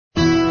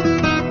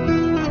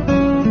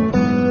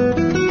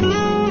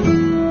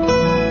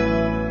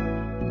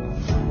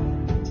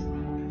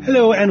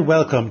and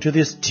welcome to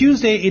this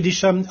Tuesday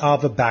edition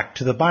of Back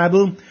to the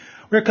Bible.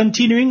 We're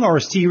continuing our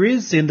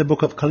series in the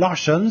book of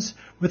Colossians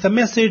with a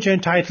message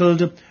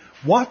entitled,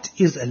 What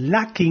is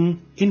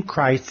Lacking in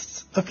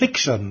Christ's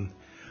Affliction?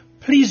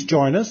 Please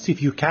join us,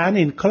 if you can,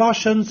 in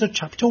Colossians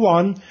chapter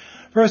 1,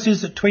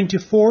 verses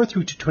 24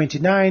 through to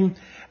 29,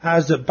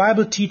 as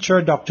Bible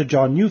teacher Dr.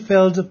 John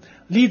Neufeld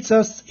leads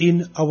us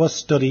in our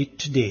study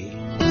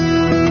today.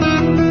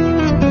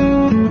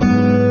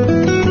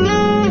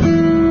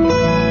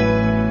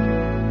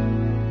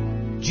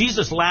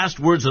 Jesus' last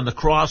words on the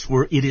cross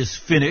were, "It is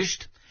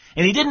finished."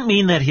 And he didn't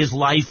mean that his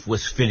life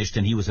was finished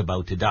and he was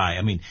about to die.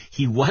 I mean,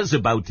 he was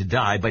about to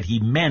die, but he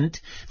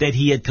meant that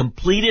he had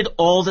completed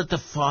all that the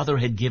Father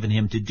had given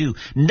him to do.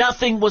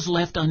 Nothing was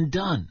left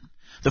undone.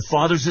 The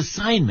Father's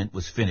assignment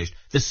was finished.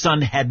 The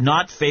Son had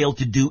not failed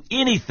to do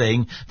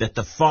anything that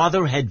the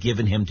Father had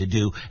given him to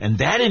do, and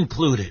that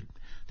included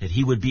that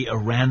he would be a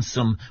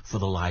ransom for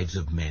the lives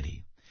of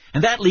many.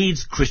 And that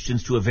leads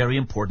Christians to a very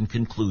important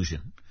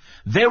conclusion.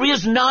 There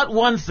is not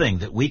one thing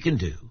that we can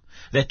do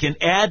that can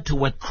add to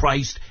what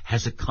Christ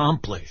has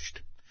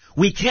accomplished.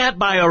 We can't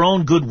by our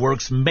own good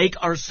works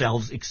make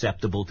ourselves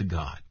acceptable to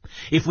God.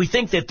 If we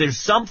think that there's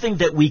something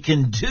that we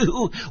can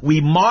do, we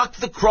mock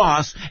the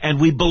cross and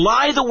we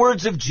belie the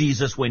words of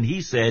Jesus when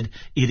he said,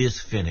 "It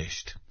is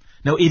finished."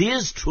 Now, it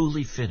is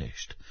truly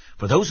finished.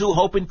 For those who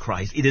hope in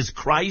Christ, it is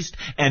Christ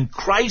and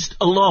Christ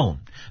alone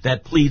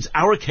that pleads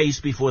our case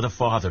before the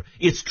Father.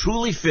 It's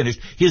truly finished.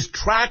 His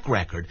track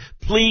record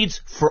pleads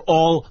for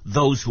all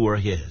those who are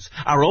his.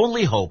 Our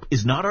only hope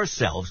is not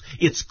ourselves.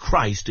 It's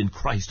Christ and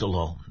Christ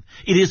alone.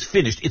 It is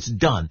finished. It's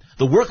done.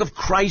 The work of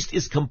Christ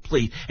is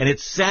complete, and it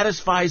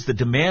satisfies the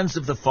demands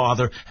of the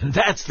Father, and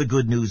that's the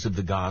good news of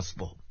the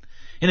gospel.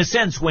 In a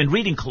sense, when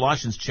reading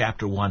Colossians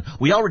chapter 1,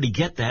 we already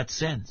get that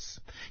sense.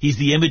 He's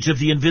the image of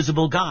the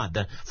invisible God,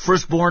 the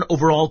firstborn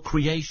over all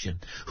creation,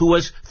 who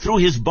was, through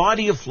his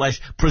body of flesh,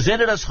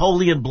 presented us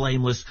holy and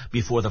blameless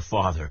before the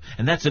Father.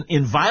 And that's an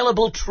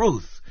inviolable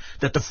truth,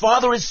 that the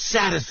Father is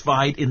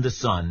satisfied in the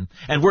Son,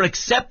 and we're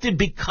accepted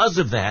because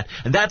of that,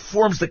 and that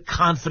forms the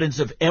confidence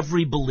of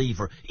every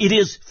believer. It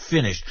is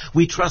finished.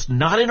 We trust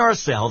not in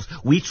ourselves,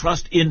 we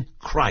trust in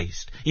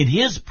Christ, in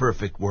his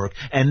perfect work,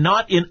 and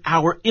not in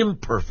our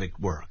imperfect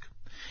work.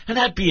 And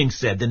that being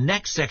said, the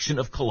next section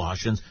of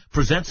Colossians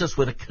presents us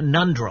with a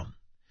conundrum.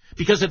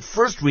 Because at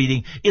first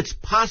reading, it's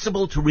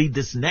possible to read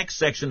this next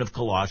section of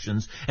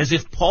Colossians as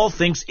if Paul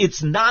thinks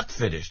it's not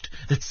finished,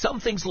 that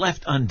something's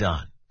left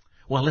undone.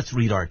 Well, let's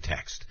read our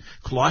text.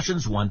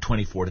 Colossians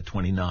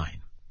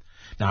 1:24-29.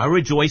 Now I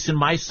rejoice in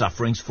my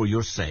sufferings for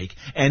your sake,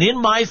 and in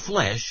my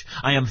flesh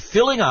I am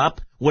filling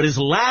up what is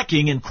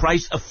lacking in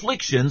Christ's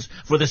afflictions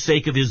for the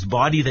sake of his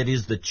body, that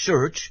is the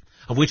church,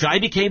 of which I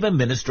became a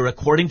minister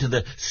according to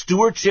the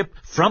stewardship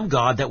from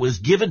God that was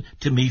given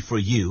to me for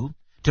you,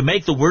 to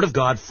make the word of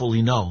God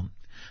fully known,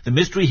 the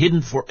mystery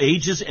hidden for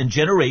ages and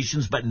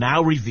generations, but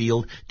now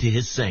revealed to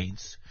his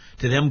saints.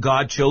 To them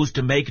God chose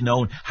to make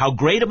known how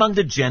great among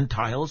the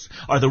Gentiles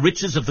are the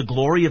riches of the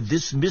glory of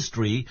this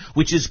mystery,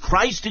 which is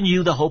Christ in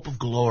you, the hope of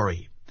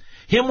glory.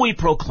 Him we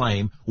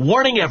proclaim,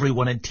 warning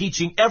everyone and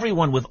teaching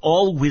everyone with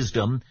all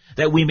wisdom,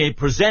 that we may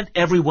present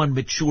everyone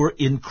mature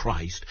in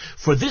Christ.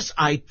 For this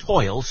I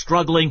toil,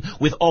 struggling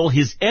with all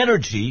his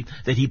energy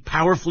that he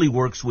powerfully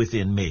works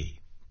within me.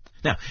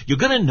 Now, you're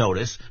going to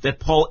notice that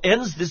Paul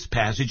ends this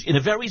passage in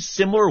a very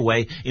similar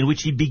way in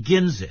which he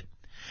begins it.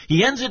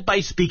 He ends it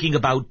by speaking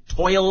about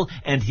toil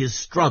and his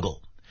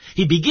struggle.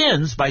 He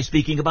begins by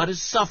speaking about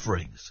his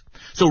sufferings.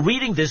 So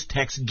reading this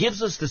text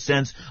gives us the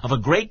sense of a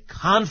great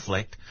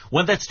conflict,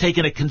 one that's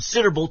taken a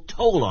considerable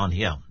toll on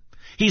him.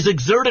 He's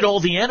exerted all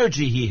the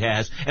energy he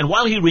has, and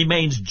while he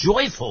remains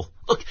joyful,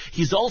 look,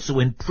 he's also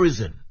in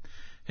prison.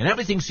 And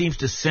everything seems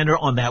to center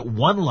on that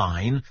one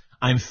line,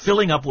 I'm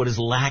filling up what is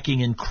lacking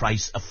in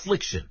Christ's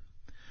affliction.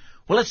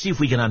 Well, let's see if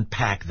we can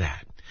unpack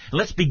that.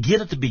 Let's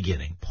begin at the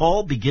beginning.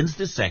 Paul begins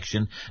this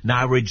section,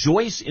 now I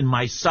rejoice in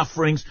my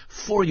sufferings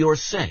for your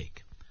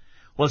sake.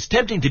 Well, it's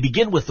tempting to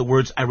begin with the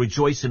words, I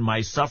rejoice in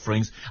my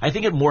sufferings. I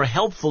think it more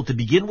helpful to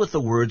begin with the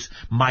words,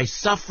 my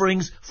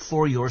sufferings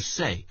for your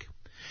sake.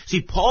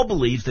 See, Paul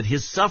believes that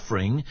his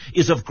suffering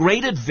is of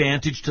great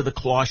advantage to the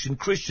Colossian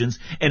Christians,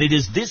 and it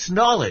is this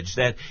knowledge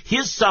that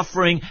his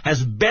suffering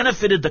has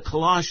benefited the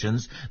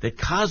Colossians that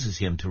causes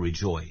him to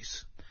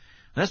rejoice.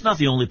 That's not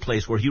the only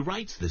place where he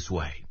writes this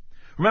way.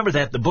 Remember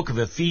that the book of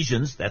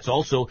Ephesians, that's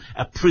also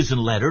a prison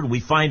letter, and we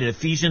find in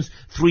Ephesians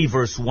 3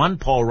 verse 1,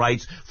 Paul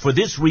writes, For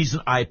this reason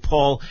I,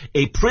 Paul,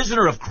 a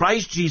prisoner of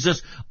Christ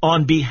Jesus,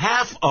 on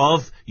behalf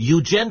of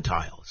you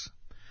Gentiles.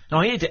 Now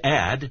I need to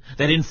add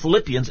that in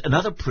Philippians,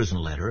 another prison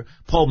letter,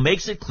 Paul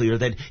makes it clear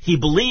that he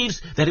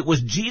believes that it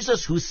was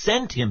Jesus who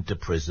sent him to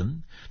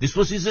prison. This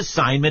was his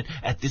assignment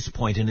at this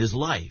point in his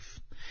life.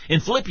 In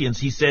Philippians,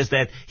 he says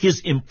that his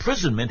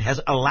imprisonment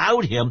has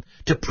allowed him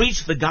to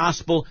preach the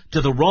gospel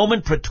to the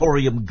Roman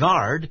Praetorian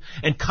Guard,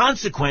 and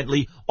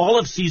consequently, all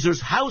of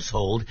Caesar's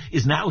household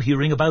is now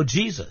hearing about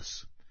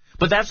Jesus.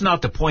 But that's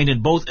not the point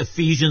in both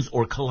Ephesians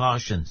or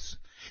Colossians.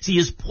 See,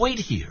 his point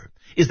here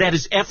is that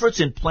his efforts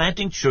in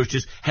planting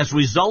churches has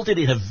resulted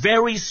in a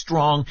very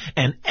strong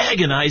and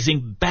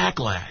agonizing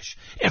backlash.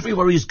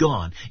 Everywhere he's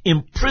gone,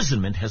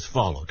 imprisonment has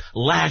followed,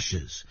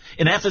 lashes.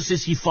 In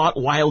Ephesus, he fought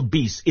wild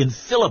beasts. In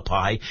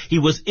Philippi, he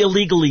was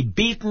illegally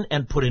beaten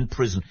and put in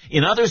prison.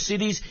 In other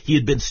cities, he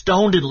had been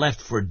stoned and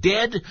left for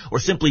dead or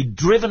simply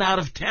driven out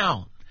of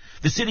town.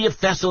 The city of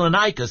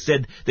Thessalonica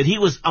said that he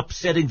was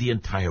upsetting the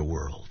entire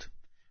world.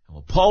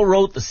 When Paul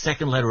wrote the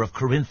second letter of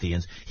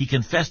Corinthians, he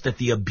confessed that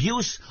the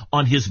abuse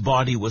on his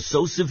body was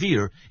so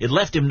severe, it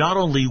left him not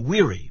only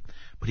weary,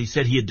 but he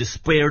said he had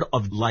despaired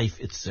of life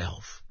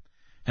itself.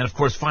 And of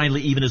course,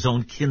 finally, even his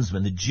own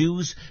kinsmen, the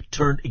Jews,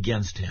 turned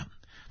against him.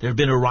 There had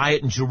been a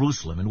riot in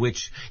Jerusalem in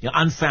which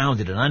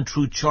unfounded and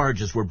untrue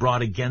charges were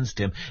brought against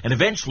him, and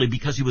eventually,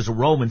 because he was a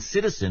Roman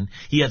citizen,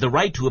 he had the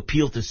right to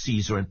appeal to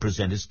Caesar and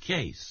present his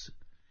case.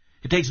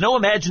 It takes no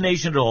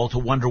imagination at all to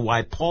wonder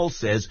why Paul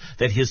says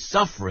that his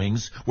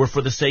sufferings were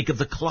for the sake of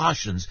the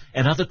Colossians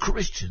and other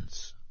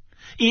Christians.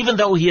 Even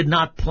though he had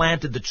not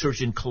planted the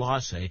church in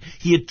Colossae,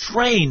 he had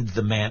trained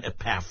the man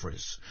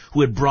Epaphras,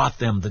 who had brought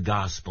them the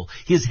gospel.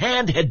 His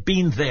hand had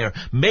been there,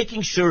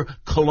 making sure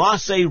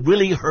Colossae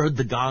really heard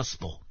the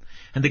gospel.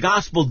 And the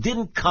gospel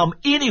didn't come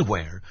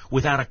anywhere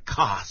without a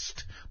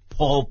cost.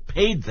 Paul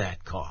paid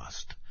that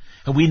cost.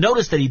 And we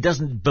notice that he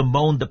doesn't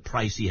bemoan the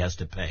price he has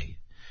to pay,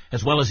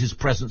 as well as his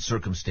present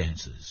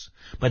circumstances.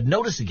 But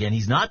notice again,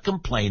 he's not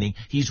complaining,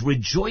 he's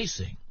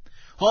rejoicing.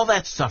 All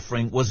that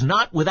suffering was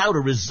not without a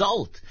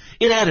result.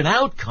 It had an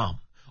outcome.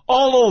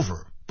 All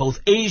over, both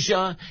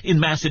Asia, in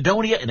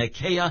Macedonia, and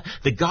Achaia,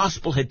 the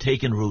gospel had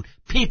taken root.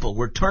 People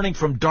were turning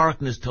from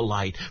darkness to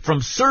light,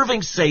 from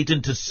serving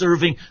Satan to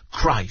serving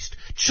Christ.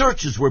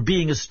 Churches were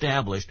being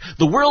established.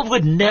 The world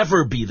would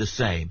never be the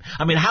same.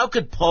 I mean, how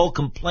could Paul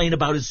complain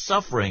about his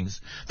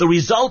sufferings? The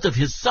result of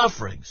his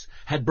sufferings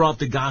had brought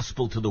the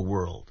gospel to the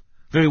world.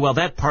 Very well,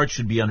 that part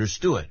should be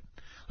understood.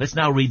 Let's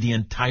now read the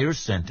entire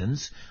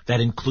sentence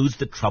that includes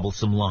the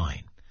troublesome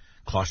line.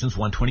 Colossians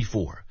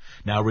 1:24.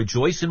 Now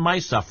rejoice in my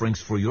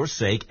sufferings for your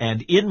sake,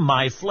 and in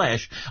my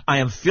flesh I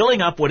am filling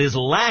up what is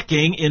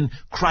lacking in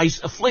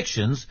Christ's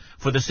afflictions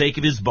for the sake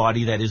of his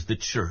body, that is the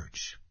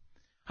church.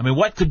 I mean,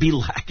 what could be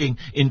lacking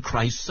in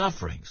Christ's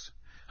sufferings?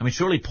 I mean,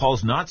 surely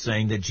Paul's not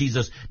saying that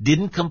Jesus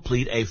didn't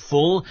complete a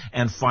full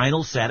and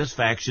final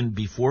satisfaction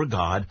before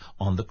God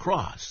on the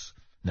cross.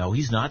 No,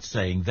 he's not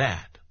saying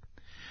that.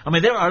 I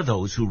mean, there are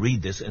those who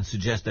read this and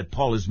suggest that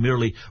Paul is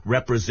merely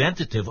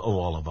representative of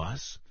all of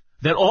us,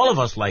 that all of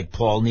us, like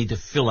Paul, need to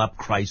fill up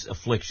Christ's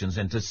afflictions,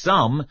 and to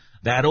some,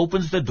 that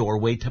opens the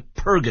doorway to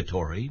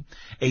purgatory,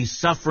 a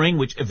suffering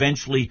which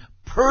eventually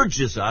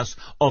purges us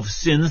of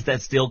sins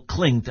that still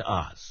cling to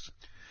us.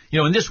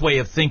 In this way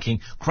of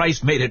thinking,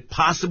 Christ made it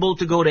possible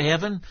to go to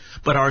heaven,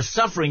 but our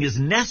suffering is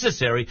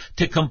necessary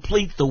to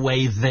complete the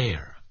way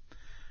there.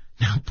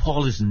 Now,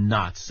 Paul is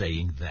not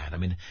saying that. I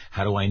mean,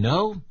 how do I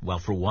know? Well,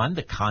 for one,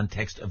 the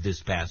context of this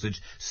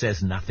passage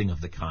says nothing of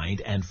the kind.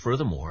 And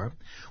furthermore,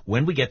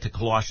 when we get to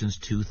Colossians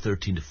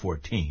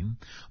 2:13-14,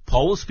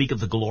 Paul will speak of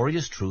the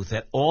glorious truth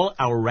that all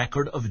our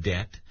record of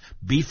debt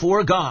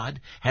before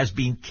God has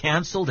been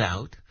canceled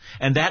out,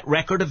 and that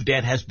record of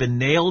debt has been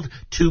nailed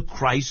to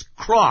Christ's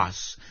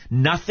cross.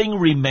 Nothing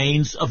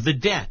remains of the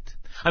debt.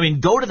 I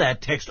mean, go to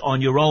that text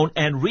on your own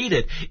and read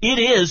it. It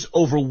is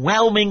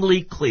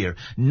overwhelmingly clear.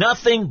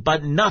 Nothing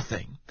but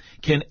nothing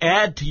can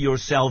add to your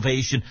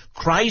salvation.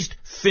 Christ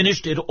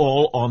finished it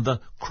all on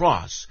the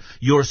cross.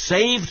 You're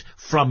saved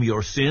from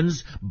your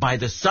sins by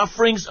the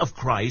sufferings of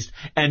Christ,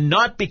 and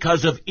not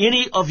because of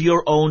any of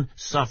your own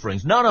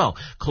sufferings. No.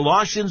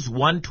 Colossians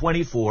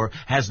 1:24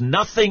 has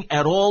nothing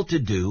at all to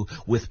do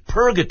with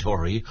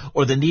purgatory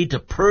or the need to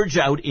purge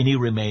out any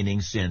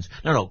remaining sins.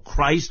 No,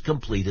 Christ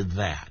completed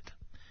that.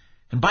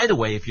 And by the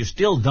way, if you're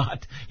still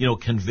not,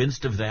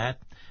 convinced of that,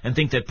 and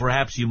think that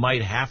perhaps you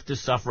might have to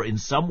suffer in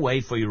some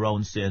way for your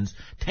own sins,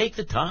 take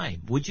the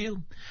time, would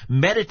you?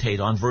 Meditate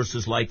on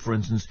verses like, for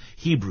instance,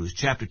 Hebrews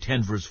chapter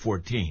 10, verse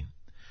 14.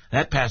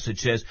 That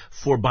passage says,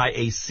 "For by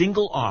a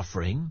single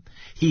offering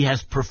he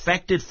has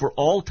perfected for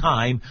all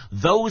time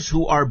those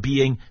who are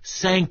being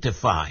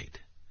sanctified."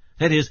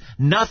 That is,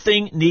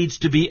 nothing needs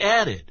to be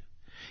added.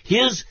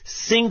 His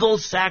single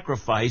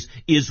sacrifice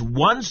is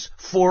once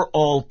for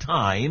all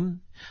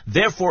time.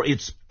 Therefore,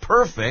 it's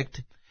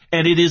perfect,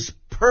 and it is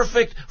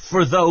perfect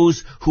for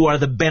those who are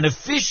the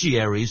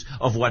beneficiaries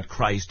of what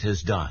Christ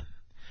has done.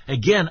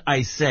 Again,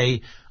 I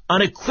say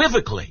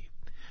unequivocally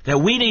that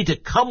we need to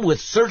come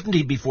with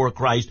certainty before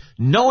Christ,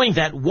 knowing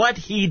that what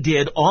he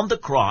did on the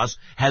cross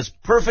has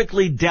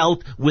perfectly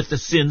dealt with the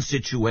sin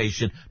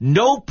situation.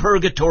 No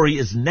purgatory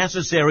is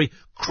necessary.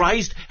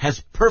 Christ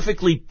has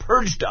perfectly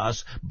purged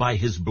us by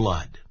his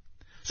blood.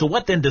 So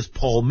what then does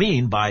Paul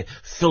mean by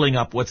filling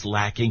up what's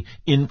lacking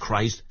in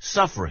Christ's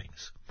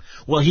sufferings?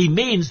 Well, he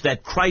means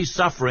that Christ's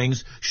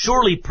sufferings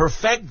surely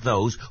perfect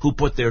those who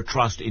put their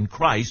trust in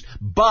Christ,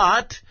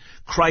 but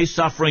Christ's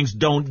sufferings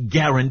don't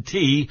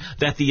guarantee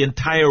that the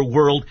entire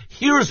world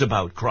hears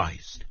about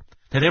Christ.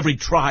 that every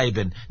tribe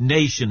and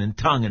nation and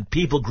tongue and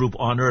people group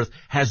on earth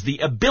has the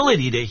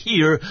ability to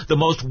hear the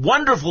most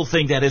wonderful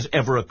thing that has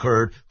ever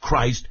occurred.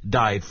 Christ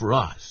died for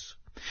us.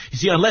 You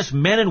see, unless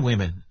men and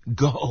women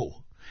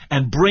go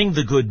and bring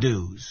the good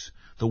news,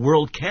 the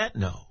world can't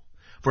know.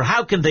 For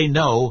how can they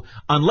know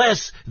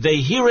unless they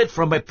hear it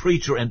from a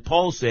preacher? And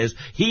Paul says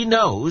he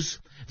knows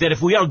that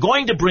if we are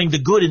going to bring the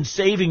good and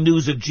saving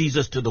news of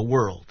Jesus to the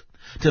world,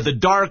 to the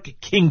dark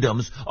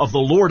kingdoms of the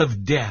Lord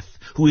of death,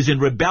 who is in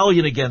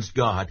rebellion against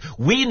God,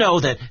 we know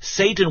that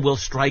Satan will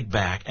strike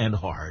back, and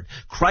hard.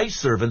 Christ's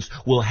servants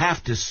will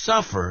have to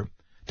suffer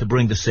to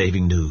bring the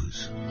saving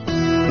news.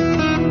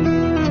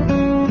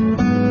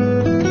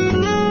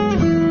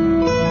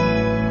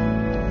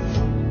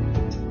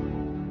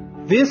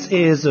 This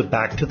is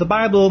Back to the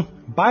Bible,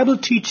 Bible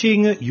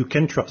teaching you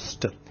can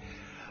trust.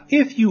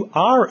 If you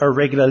are a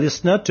regular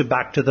listener to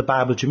Back to the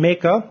Bible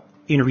Jamaica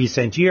in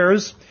recent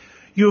years,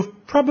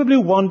 you've probably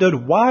wondered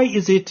why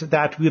is it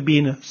that we've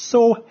been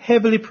so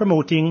heavily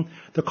promoting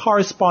the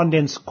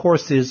correspondence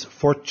courses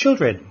for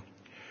children.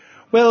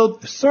 Well,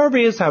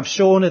 surveys have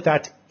shown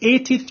that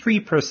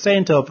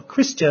 83% of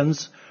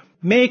Christians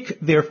make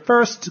their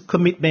first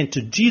commitment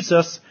to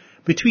Jesus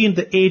between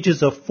the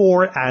ages of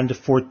 4 and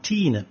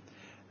 14.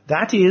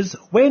 That is,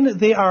 when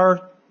they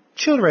are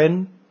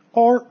children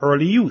or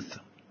early youth.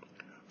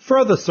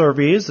 Further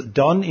surveys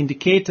done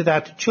indicate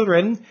that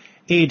children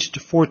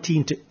aged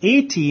 14 to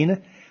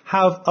 18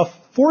 have a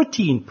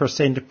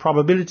 14%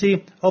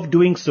 probability of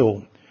doing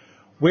so,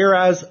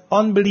 whereas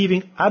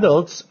unbelieving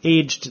adults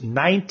aged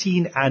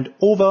 19 and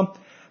over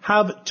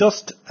have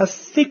just a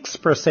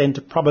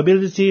 6%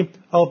 probability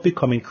of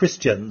becoming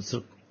Christians.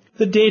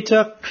 The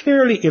data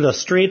clearly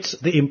illustrates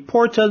the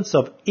importance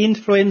of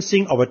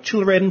influencing our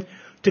children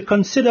to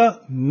consider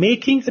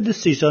making a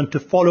decision to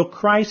follow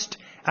Christ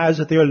as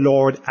their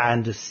Lord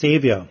and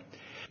Savior.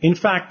 In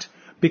fact,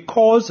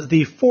 because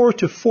the 4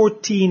 to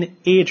 14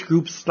 age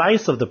group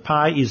slice of the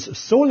pie is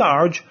so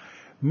large,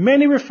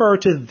 many refer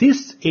to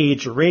this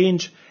age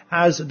range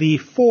as the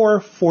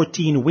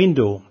 4-14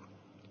 window.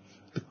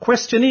 The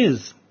question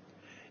is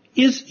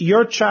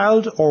your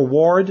child or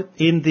ward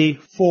in the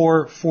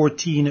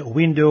 4-14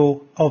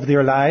 window of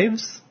their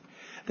lives?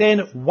 Then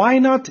why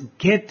not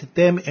get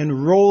them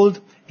enrolled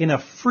in a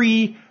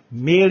free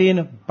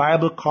mail-in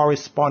Bible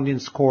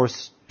correspondence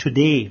course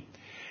today?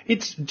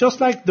 It's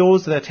just like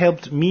those that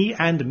helped me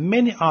and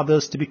many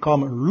others to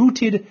become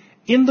rooted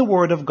in the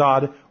Word of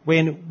God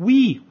when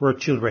we were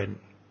children.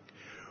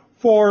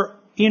 For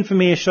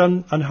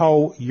information on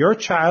how your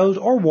child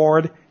or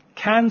ward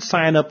can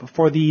sign up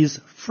for these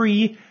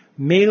free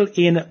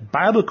mail-in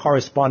Bible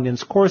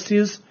correspondence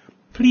courses,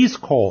 please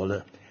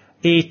call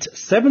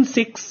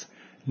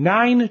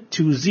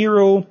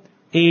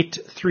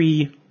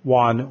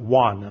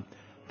 876-920-8311.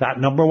 That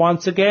number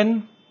once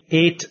again,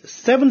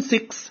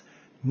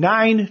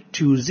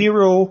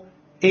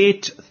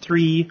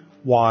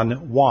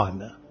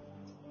 876-920-8311.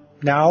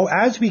 Now,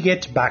 as we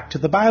get back to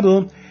the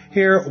Bible,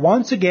 here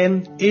once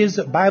again is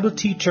Bible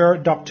teacher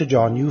Dr.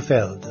 John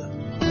Neufeld.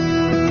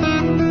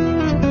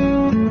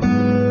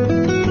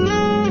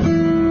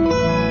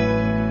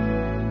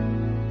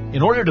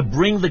 In order to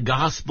bring the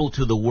gospel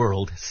to the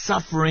world,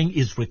 suffering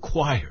is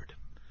required.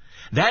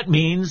 That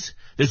means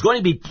there's going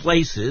to be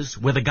places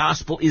where the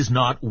gospel is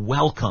not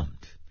welcomed.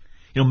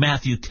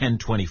 Matthew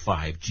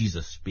 10:25,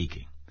 Jesus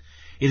speaking.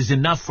 It is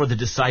enough for the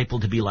disciple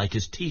to be like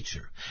his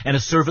teacher, and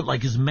a servant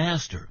like his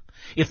master.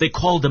 If they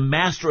called the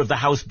master of the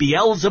house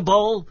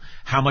Beelzebul,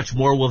 how much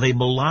more will they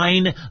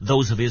malign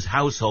those of his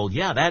household?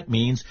 Yeah, that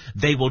means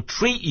they will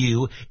treat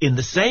you in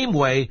the same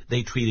way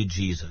they treated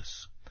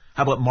Jesus.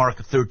 How about Mark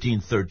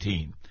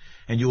 13:13?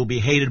 And you will be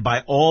hated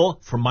by all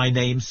for my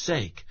name's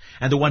sake.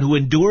 And the one who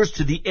endures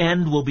to the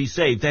end will be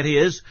saved. That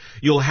is,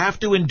 you'll have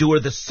to endure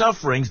the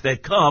sufferings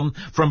that come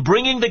from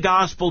bringing the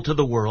gospel to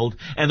the world,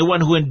 and the one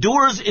who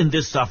endures in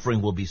this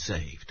suffering will be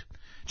saved.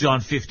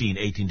 John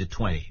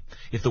 15:18-20.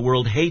 If the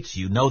world hates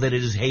you, know that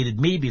it has hated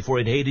me before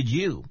it hated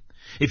you.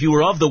 If you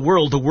were of the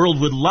world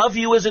would love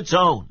you as its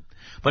own.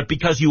 But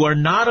because you are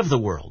not of the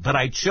world, that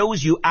I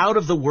chose you out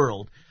of the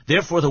world,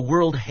 therefore the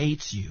world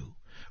hates you.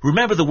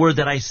 Remember the word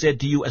that I said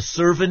to you, a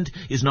servant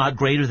is not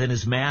greater than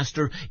his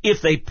master. If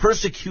they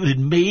persecuted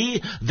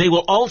me, they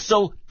will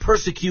also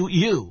persecute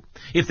you.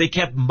 If they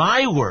kept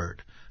my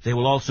word, they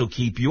will also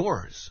keep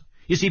yours.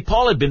 You see,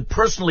 Paul had been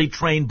personally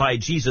trained by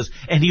Jesus,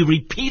 and he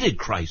repeated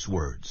Christ's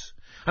words.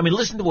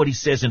 Listen to what he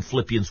says in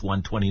Philippians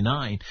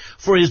 1:29.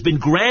 For it has been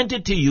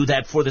granted to you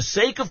that for the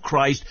sake of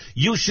Christ,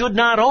 you should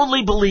not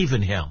only believe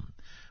in him,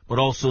 but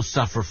also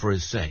suffer for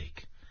his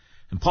sake.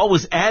 And Paul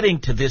was adding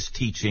to this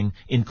teaching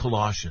in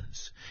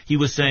Colossians. He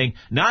was saying,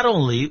 not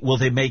only will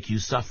they make you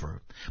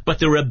suffer, but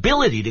their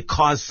ability to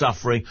cause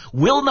suffering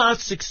will not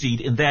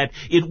succeed in that.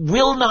 It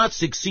will not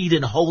succeed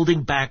in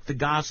holding back the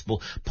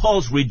gospel.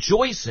 Paul's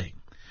rejoicing.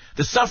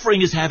 The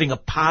suffering is having a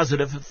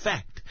positive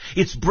effect.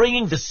 It's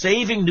bringing the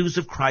saving news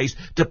of Christ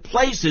to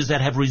places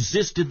that have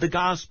resisted the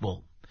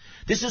gospel.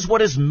 This is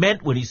what is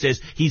meant when he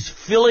says he's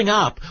filling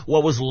up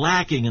what was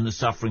lacking in the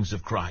sufferings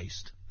of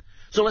Christ.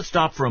 So let's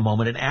stop for a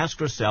moment and ask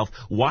ourselves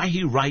why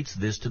he writes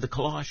this to the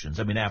Colossians.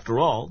 I mean, after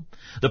all,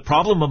 the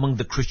problem among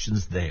the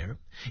Christians there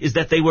is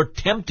that they were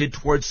tempted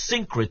towards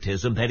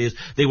syncretism. That is,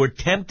 they were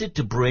tempted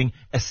to bring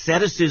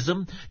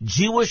asceticism,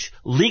 Jewish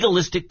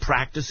legalistic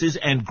practices,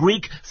 and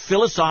Greek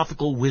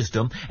philosophical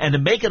wisdom, and to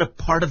make it a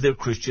part of their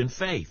Christian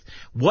faith.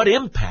 What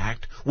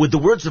impact would the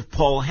words of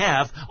Paul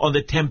have on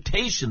the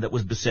temptation that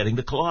was besetting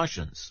the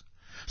Colossians?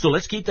 So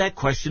let's keep that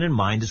question in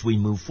mind as we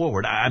move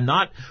forward. I'm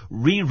not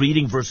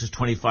rereading verses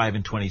 25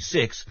 and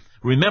 26.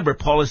 Remember,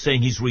 Paul is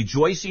saying he's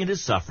rejoicing in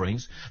his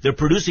sufferings. They're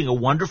producing a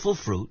wonderful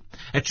fruit.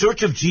 A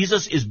church of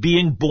Jesus is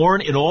being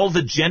born in all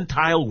the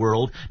Gentile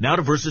world. Now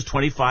to verses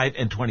 25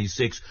 and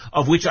 26,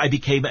 of which I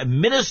became a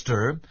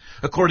minister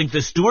according to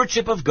the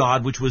stewardship of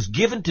God, which was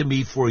given to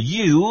me for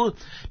you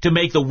to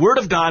make the word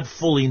of God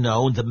fully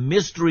known, the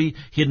mystery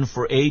hidden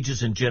for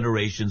ages and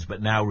generations,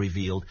 but now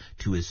revealed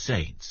to his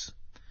saints.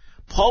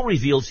 Paul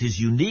reveals his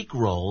unique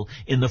role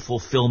in the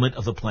fulfillment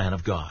of the plan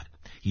of God.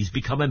 He's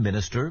become a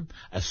minister,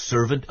 a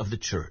servant of the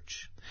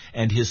church.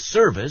 And his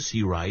service,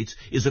 he writes,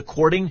 is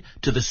according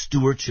to the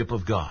stewardship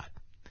of God.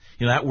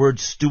 You know, that word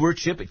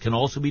stewardship, it can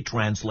also be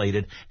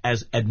translated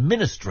as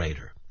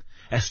administrator.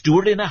 A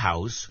steward in a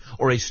house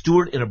or a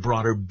steward in a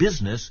broader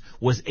business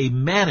was a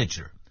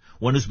manager,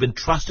 one who's been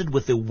trusted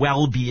with the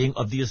well-being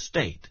of the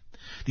estate.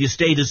 The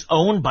estate is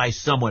owned by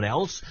someone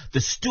else.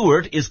 The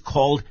steward is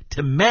called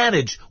to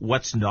manage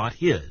what's not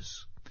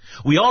his.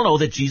 We all know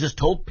that Jesus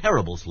told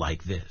parables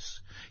like this.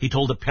 He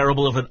told a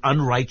parable of an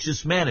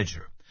unrighteous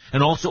manager,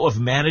 and also of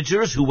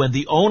managers who, when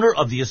the owner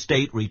of the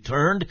estate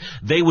returned,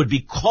 they would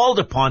be called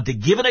upon to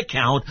give an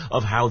account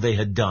of how they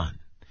had done.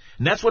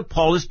 And that's what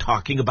Paul is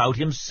talking about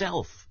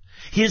himself.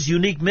 His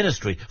unique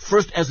ministry,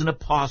 first as an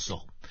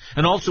apostle,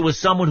 and also as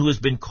someone who has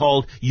been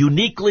called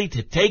uniquely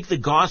to take the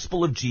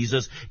gospel of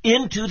Jesus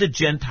into the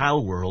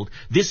Gentile world.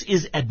 This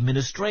is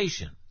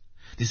administration.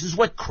 This is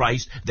what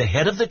Christ, the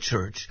head of the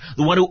church,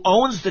 the one who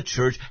owns the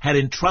church, had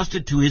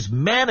entrusted to his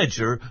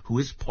manager, who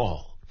is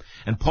Paul.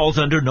 And Paul's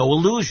under no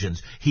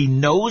illusions. He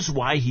knows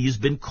why he has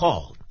been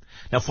called.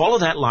 Now follow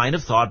that line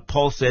of thought.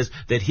 Paul says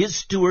that his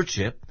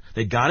stewardship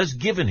that God has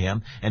given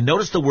him, and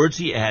notice the words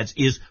he adds,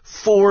 is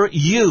for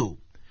you.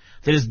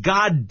 That is,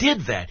 God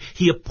did that.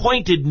 He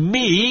appointed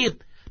me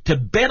to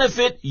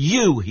benefit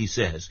you, he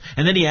says.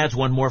 And then he adds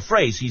one more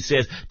phrase. He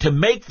says, to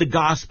make the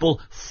gospel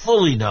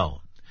fully known.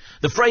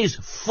 The phrase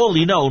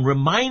fully known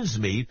reminds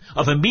me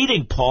of a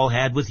meeting Paul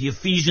had with the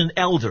Ephesian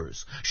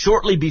elders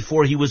shortly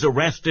before he was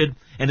arrested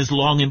and his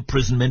long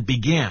imprisonment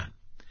began.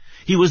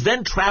 He was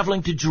then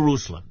traveling to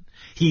Jerusalem.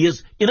 He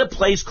is in a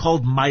place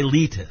called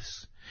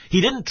Miletus. He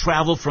didn't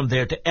travel from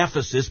there to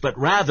Ephesus, but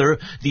rather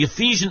the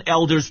Ephesian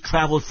elders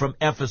traveled from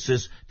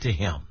Ephesus to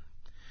him.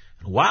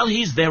 And while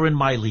he's there in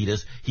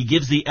Miletus, he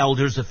gives the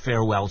elders a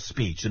farewell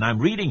speech. And I'm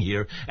reading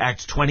here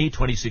Acts 20,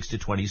 26 to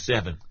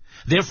 27.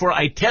 Therefore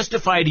I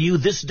testify to you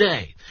this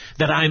day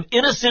that I am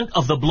innocent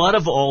of the blood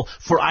of all,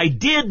 for I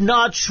did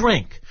not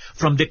shrink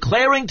from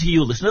declaring to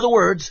you, listen to the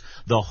words,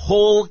 the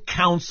whole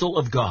counsel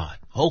of God.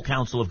 Whole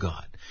counsel of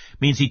God.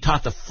 Means he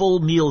taught the full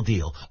meal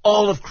deal,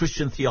 all of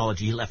Christian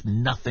theology. He left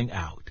nothing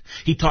out.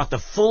 He taught the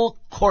full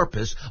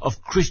corpus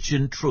of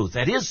Christian truth.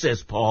 That is,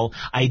 says Paul,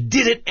 I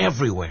did it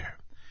everywhere.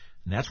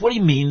 And that's what he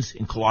means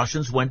in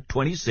Colossians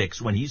 1:26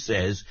 when he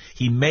says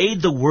he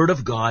made the word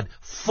of God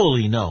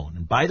fully known.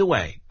 And by the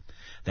way,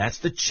 that's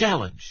the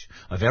challenge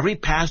of every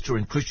pastor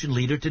and Christian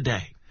leader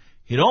today.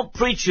 You don't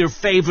preach your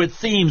favorite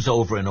themes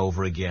over and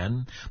over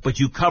again, but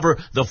you cover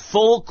the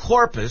full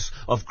corpus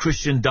of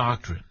Christian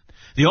doctrine.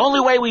 The only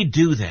way we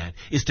do that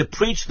is to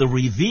preach the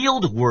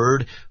revealed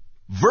word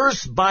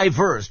verse by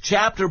verse,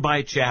 chapter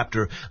by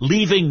chapter,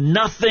 leaving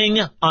nothing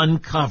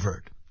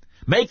uncovered.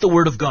 Make the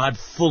word of God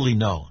fully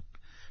known.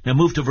 Now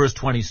move to verse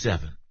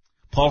 27.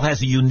 Paul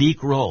has a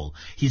unique role.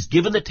 He's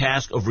given the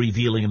task of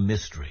revealing a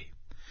mystery.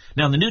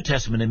 Now in the New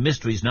Testament, a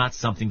mystery is not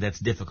something that's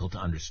difficult to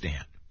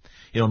understand.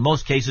 In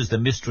most cases, the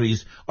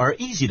mysteries are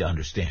easy to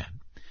understand,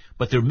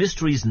 but they're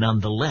mysteries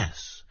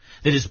nonetheless.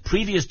 That is,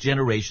 previous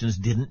generations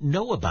didn't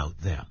know about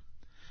them.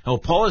 Now,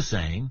 Paul is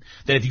saying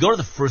that if you go to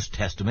the First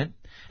Testament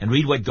and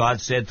read what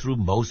God said through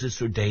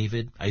Moses or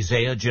David,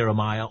 Isaiah,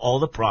 Jeremiah, all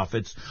the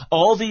prophets,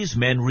 all these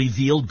men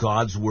revealed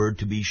God's word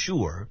to be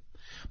sure.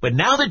 But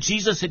now that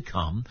Jesus had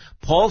come,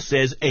 Paul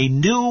says a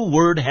new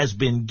word has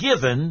been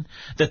given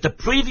that the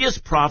previous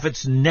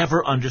prophets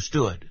never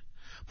understood.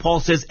 Paul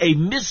says a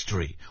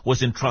mystery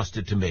was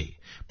entrusted to me.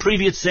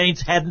 Previous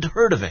saints hadn't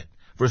heard of it.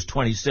 Verse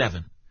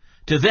 27.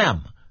 To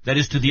them, that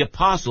is, to the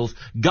apostles,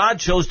 God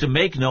chose to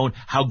make known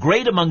how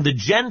great among the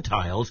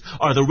Gentiles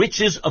are the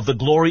riches of the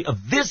glory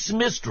of this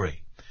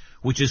mystery,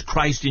 which is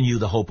Christ in you,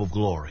 the hope of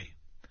glory.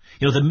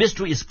 You know, the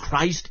mystery is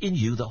Christ in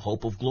you, the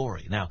hope of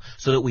glory. Now,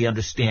 so that we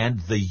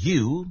understand, the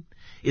you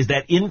is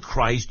that in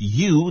Christ,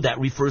 you, that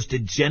refers to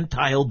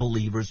Gentile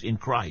believers in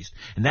Christ.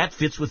 And that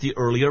fits with the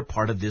earlier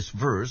part of this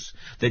verse,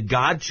 that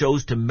God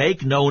chose to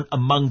make known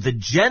among the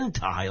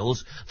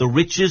Gentiles the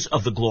riches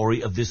of the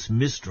glory of this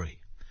mystery.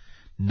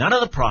 None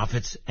of the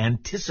prophets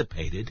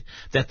anticipated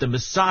that the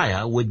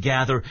Messiah would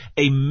gather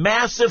a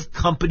massive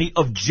company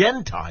of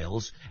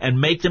Gentiles and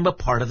make them a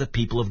part of the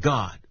people of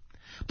God.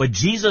 But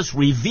Jesus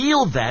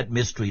revealed that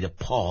mystery to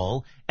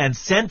Paul and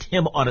sent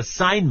him on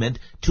assignment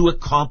to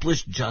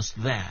accomplish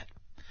just that.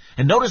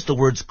 And notice the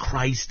words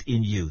Christ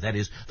in you. That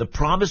is, the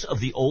promise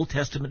of the Old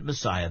Testament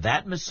Messiah.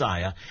 That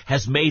Messiah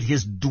has made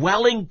his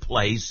dwelling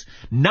place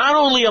not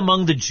only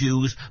among the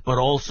Jews, but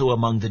also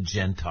among the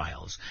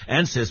Gentiles.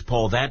 And, says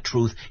Paul, that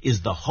truth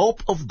is the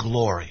hope of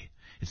glory.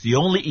 It's the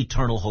only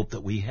eternal hope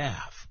that we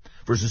have.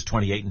 Verses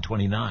 28 and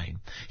 29.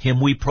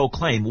 Him we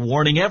proclaim,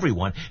 warning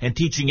everyone and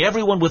teaching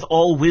everyone with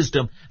all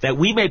wisdom, that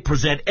we may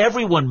present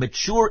everyone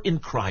mature in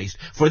Christ.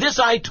 For this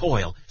I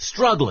toil,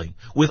 struggling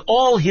with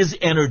all his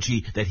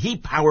energy that he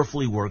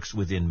powerfully works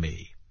within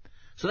me.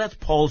 So that's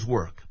Paul's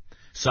work.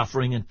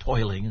 Suffering and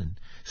toiling and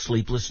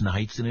sleepless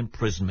nights and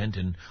imprisonment,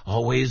 and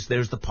always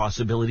there's the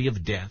possibility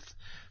of death,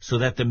 so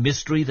that the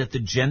mystery that the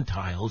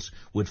Gentiles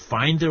would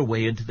find their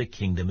way into the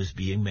kingdom is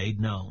being made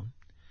known.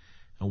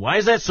 And why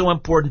is that so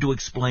important to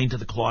explain to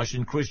the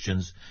Colossian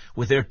Christians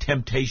with their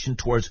temptation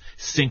towards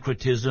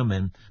syncretism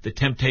and the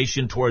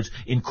temptation towards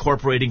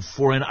incorporating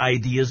foreign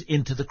ideas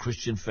into the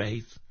Christian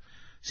faith?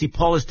 See,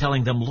 Paul is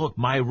telling them, look,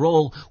 my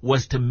role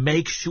was to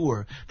make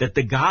sure that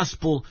the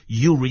gospel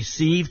you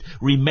received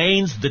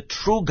remains the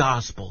true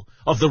gospel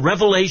of the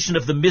revelation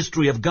of the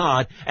mystery of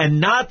God, and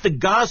not the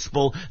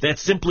gospel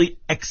that's simply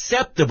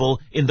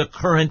acceptable in the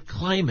current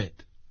climate.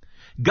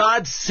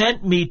 God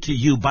sent me to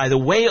you by the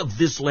way of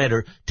this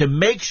letter to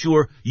make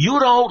sure you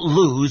don't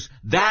lose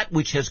that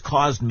which has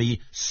caused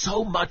me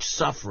so much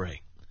suffering.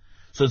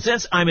 So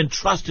since I'm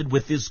entrusted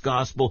with this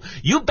gospel,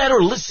 you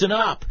better listen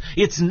up.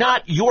 It's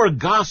not your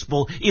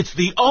gospel. It's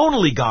the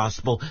only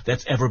gospel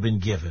that's ever been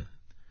given.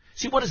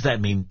 See, what does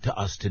that mean to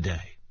us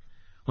today?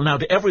 Well, now,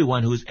 to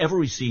everyone who has ever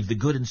received the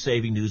good and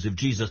saving news of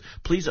Jesus,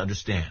 please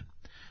understand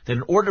that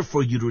in order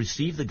for you to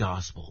receive the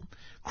gospel,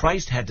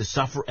 Christ had to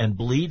suffer and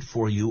bleed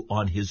for you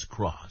on his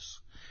cross.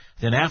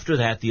 Then after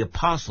that, the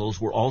apostles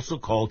were also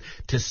called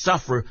to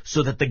suffer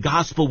so that the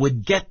gospel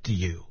would get to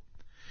you.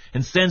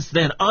 And since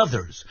then,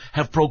 others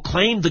have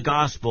proclaimed the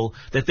gospel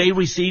that they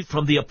received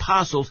from the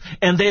apostles,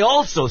 and they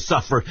also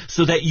suffered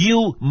so that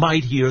you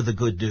might hear the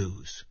good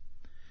news.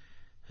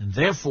 And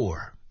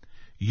therefore,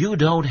 you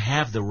don't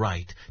have the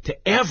right to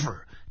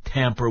ever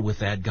tamper with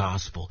that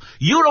gospel.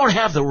 You don't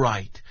have the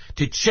right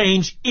to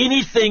change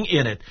anything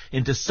in it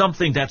into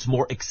something that's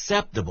more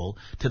acceptable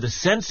to the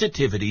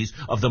sensitivities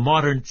of the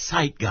modern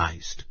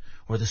zeitgeist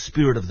or the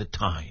spirit of the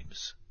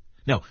times.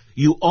 No,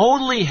 you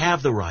only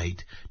have the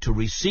right to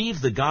receive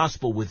the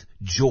gospel with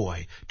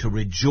joy, to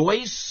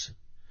rejoice,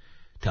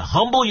 to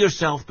humble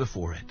yourself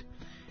before it,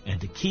 and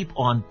to keep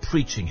on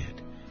preaching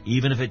it,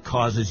 even if it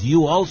causes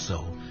you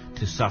also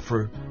to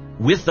suffer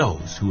with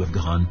those who have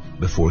gone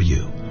before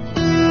you.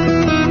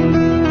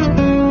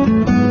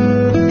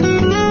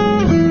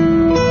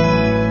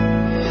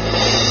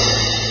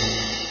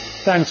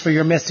 Thanks for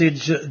your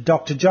message,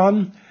 Dr.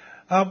 John.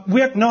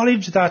 We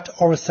acknowledge that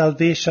our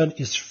salvation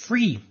is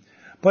free,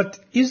 but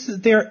is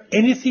there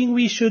anything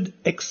we should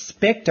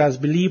expect as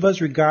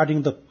believers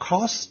regarding the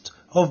cost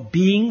of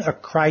being a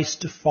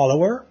Christ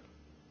follower?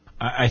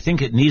 I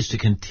think it needs to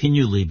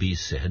continually be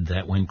said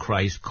that when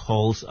Christ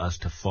calls us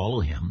to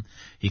follow him,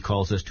 he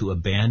calls us to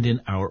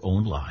abandon our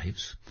own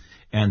lives,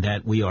 and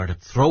that we are to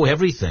throw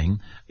everything,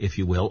 if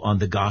you will, on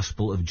the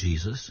gospel of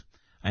Jesus.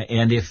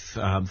 And if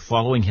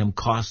following him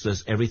costs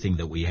us everything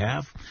that we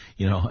have,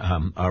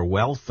 our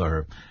wealth,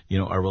 our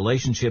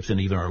relationships,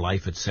 and even our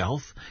life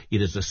itself,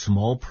 it is a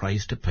small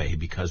price to pay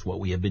because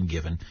what we have been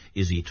given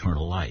is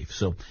eternal life.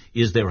 So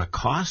is there a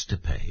cost to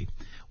pay?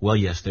 Well,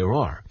 yes, there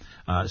are.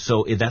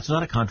 So that's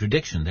not a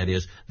contradiction. That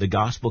is, the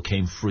gospel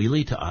came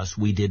freely to us.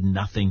 We did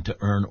nothing to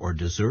earn or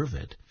deserve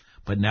it.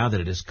 But now that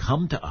it has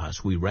come to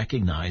us, we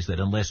recognize that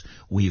unless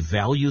we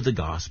value the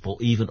gospel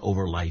even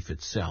over life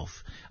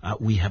itself,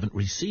 we haven't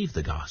received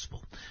the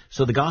gospel.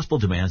 So the gospel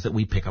demands that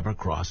we pick up our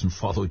cross and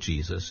follow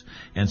Jesus.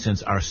 And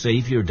since our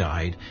Savior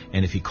died,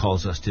 and if he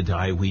calls us to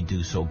die, we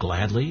do so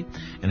gladly.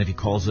 And if he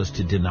calls us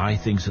to deny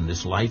things in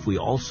this life, we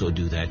also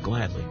do that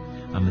gladly.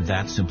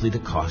 That's simply the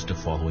cost of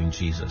following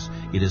Jesus.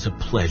 It is a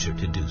pleasure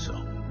to do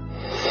so.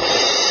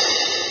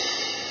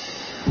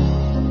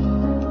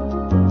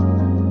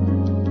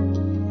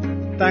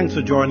 Thanks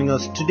for joining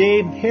us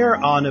today here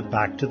on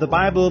Back to the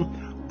Bible,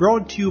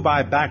 brought to you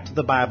by Back to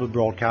the Bible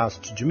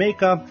Broadcast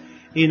Jamaica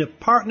in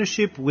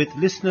partnership with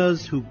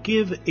listeners who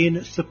give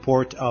in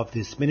support of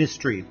this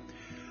ministry.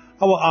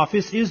 Our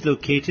office is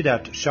located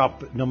at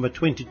shop number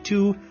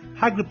 22,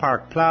 Hagley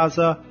Park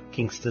Plaza,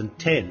 Kingston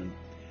 10.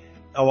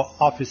 Our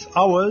office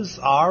hours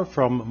are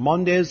from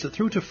Mondays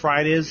through to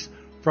Fridays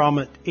from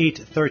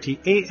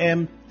 8:30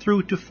 a.m.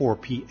 through to 4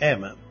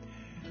 p.m.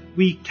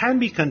 We can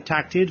be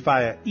contacted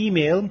via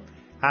email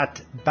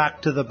at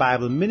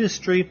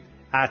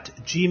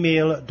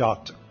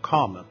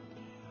backtothebibleministry@gmail.com.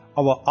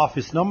 Our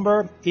office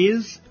number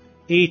is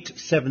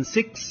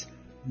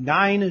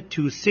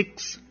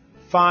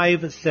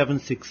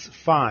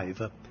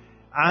 876-926-5765.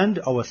 and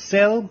our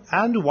cell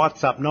and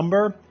WhatsApp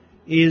number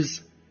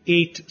is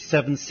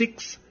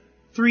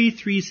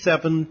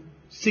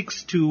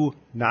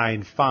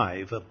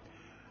 876-337-6295.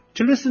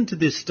 To listen to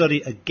this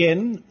study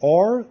again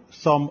or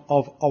some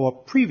of our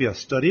previous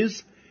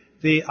studies,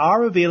 they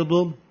are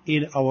available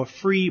in our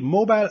free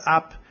mobile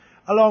app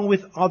along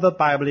with other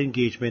Bible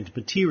engagement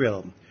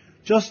material.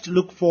 Just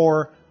look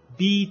for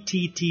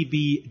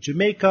BTTB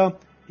Jamaica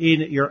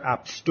in your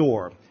app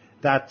store.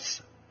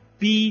 That's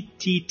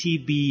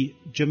BTTB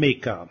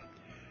Jamaica.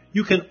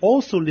 You can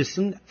also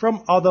listen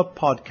from other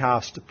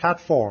podcast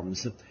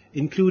platforms,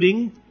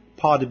 including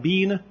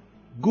Podbean,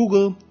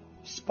 Google,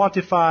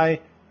 Spotify,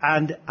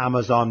 and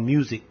Amazon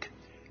Music.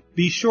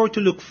 Be sure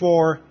to look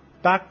for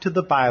Back to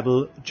the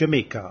Bible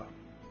Jamaica.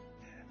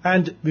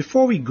 And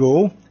before we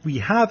go, we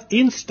have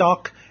in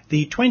stock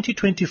the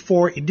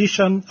 2024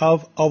 edition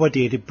of Our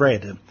Daily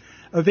Bread,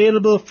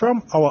 available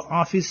from our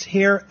office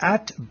here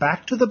at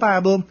Back to the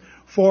Bible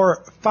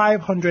for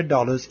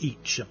 $500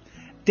 each.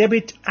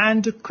 Debit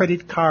and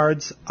credit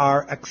cards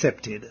are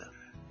accepted.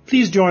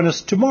 Please join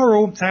us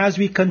tomorrow as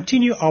we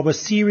continue our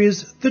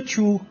series, The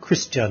True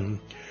Christian.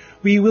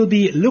 We will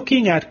be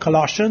looking at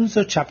Colossians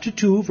chapter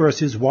 2,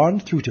 verses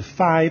 1 through to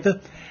 5,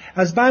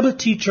 as Bible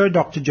teacher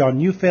Dr. John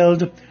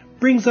Neufeld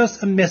brings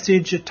us a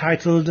message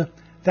titled,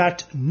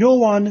 That No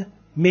One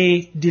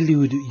May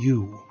Delude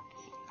You.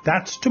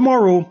 That's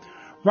tomorrow,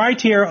 right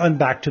here on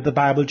Back to the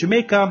Bible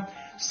Jamaica,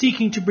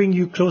 seeking to bring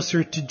you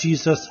closer to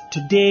Jesus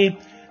today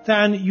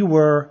than you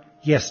were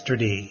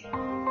yesterday.